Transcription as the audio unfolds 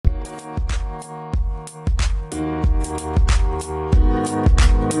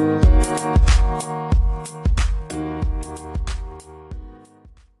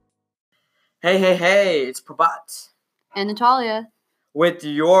Hey, it's Prabhat And Natalia. with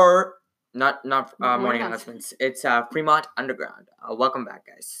your not morning Morning announcements. It's Fremont Underground. Welcome back,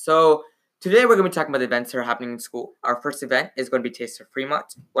 guys. So today we're going to be talking about the events that are happening in school. Our first event is going to be Taste of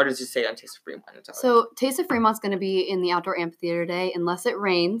Fremont. What does it say on Taste of Fremont, Natalia? So Taste of Fremont's going to be in the outdoor amphitheater today, unless it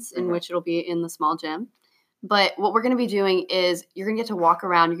rains, in which it'll be in the small gym. But what we're going to be doing is you're going to get to walk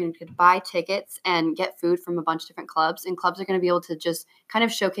around. You're going to get to buy tickets and get food from a bunch of different clubs. And clubs are going to be able to just kind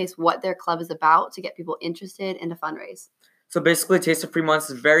of showcase what their club is about to get people interested and to fundraise. So basically, Taste of Fremont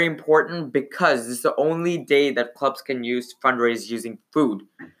is very important because this is the only day that clubs can use to fundraise using food.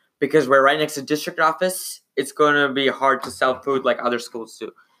 Because we're right next to district office, it's going to be hard to sell food like other schools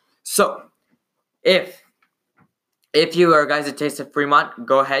do. So, if you are guys at Taste of Fremont,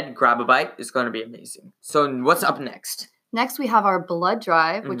 go ahead, grab a bite. It's going to be amazing. So what's up next? Next, we have our blood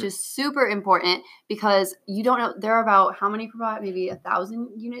drive, which is super important because you don't know, there are about how many, maybe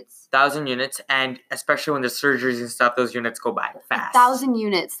 1,000 units? 1,000 units, and especially when there's surgeries and stuff, those units go by fast. 1,000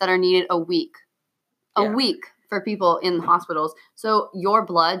 units that are needed a week. A week for people in hospitals. So your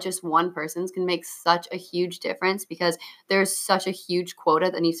blood, just one person's, can make such a huge difference because there's such a huge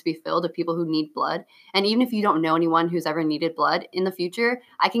quota that needs to be filled of people who need blood. And even if you don't know anyone who's ever needed blood in the future,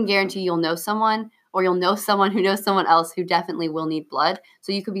 I can guarantee you'll know someone, or you'll know someone who knows someone else who definitely will need blood.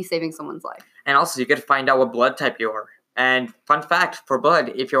 So you could be saving someone's life. And also, you get to find out what blood type you are. And fun fact, for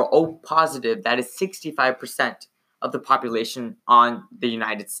blood, if you're O positive, that is 65% of the population on the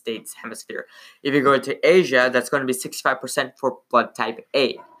United States hemisphere. If you go to Asia, that's going to be 65% for blood type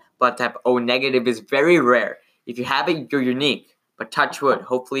A. Blood type O negative is very rare. If you have it, you're unique. But touch wood,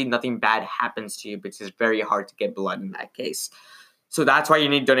 hopefully nothing bad happens to you because it's very hard to get blood in that case. So that's why you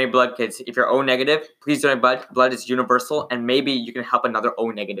need to donate blood, kids. If you're O negative, please donate blood. Blood is universal, and maybe you can help another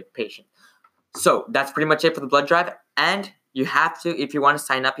O negative patient. So that's pretty much it for the blood drive. And you have to, if you want to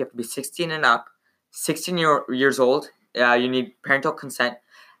sign up, you have to be 16 and up. 16 years old, you need parental consent.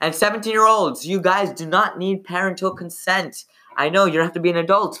 And 17-year-olds, you guys do not need parental consent. I know you don't have to be an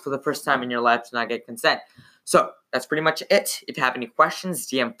adult for the first time in your life to not get consent. So that's pretty much it. If you have any questions,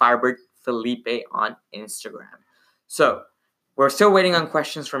 DM Firebird Felipe on Instagram. So we're still waiting on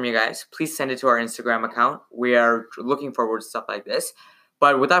questions from you guys. Please send it to our Instagram account. We are looking forward to stuff like this.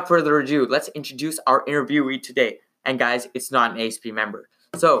 But without further ado, let's introduce our interviewee today. And guys, it's not an ASP member.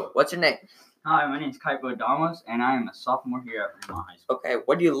 So, what's your name? Hi, my name is Kaipo Damos, and I am a sophomore here at Fremont High School. Okay,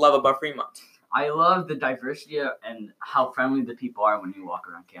 what do you love about Fremont? I love the diversity and how friendly the people are when you walk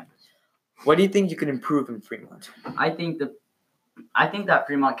around campus. What do you think you can improve in Fremont? I think that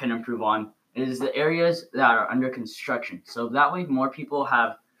Fremont can improve on is the areas that are under construction. So that way more people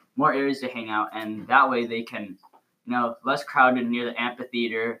have more areas to hang out, and that way they can, less crowded near the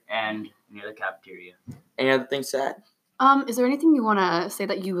amphitheater and near the cafeteria. Any other things to add? Is there anything you want to say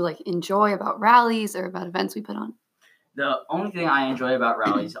that you enjoy about rallies or about events we put on? The only thing I enjoy about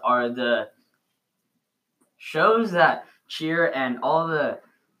rallies are the shows that Cheer and all the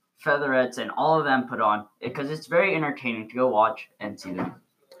Featherettes and all of them put on, because it's very entertaining to go watch and see them.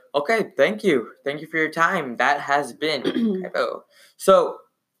 Okay, thank you. Thank you for your time. That has been Kaipo. So,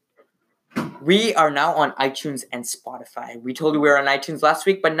 we are now on iTunes and Spotify. We told you we were on iTunes last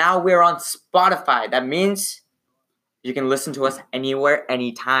week, but now we're on Spotify. That means you can listen to us anywhere,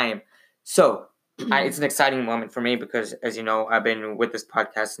 anytime. So, it's an exciting moment for me because, as you know, I've been with this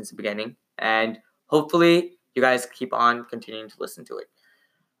podcast since the beginning. And hopefully, you guys keep on continuing to listen to it.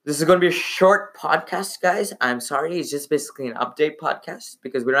 This is going to be a short podcast, guys. I'm sorry. It's just basically an update podcast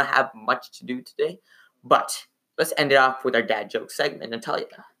because we don't have much to do today. But let's end it off with our dad joke segment. Natalia.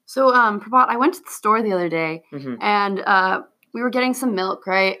 So, Prabhat, I went to the store the other day, and we were getting some milk,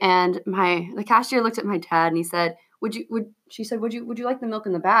 right? And the cashier looked at my dad and he said, Would you like the milk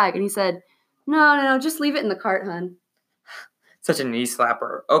in the bag? And he said, No, just leave it in the cart, hun. Such a knee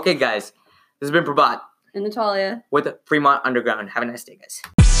slapper. Okay, guys. This has been Prabhat. And Natalia. With Fremont Underground. Have a nice day, guys.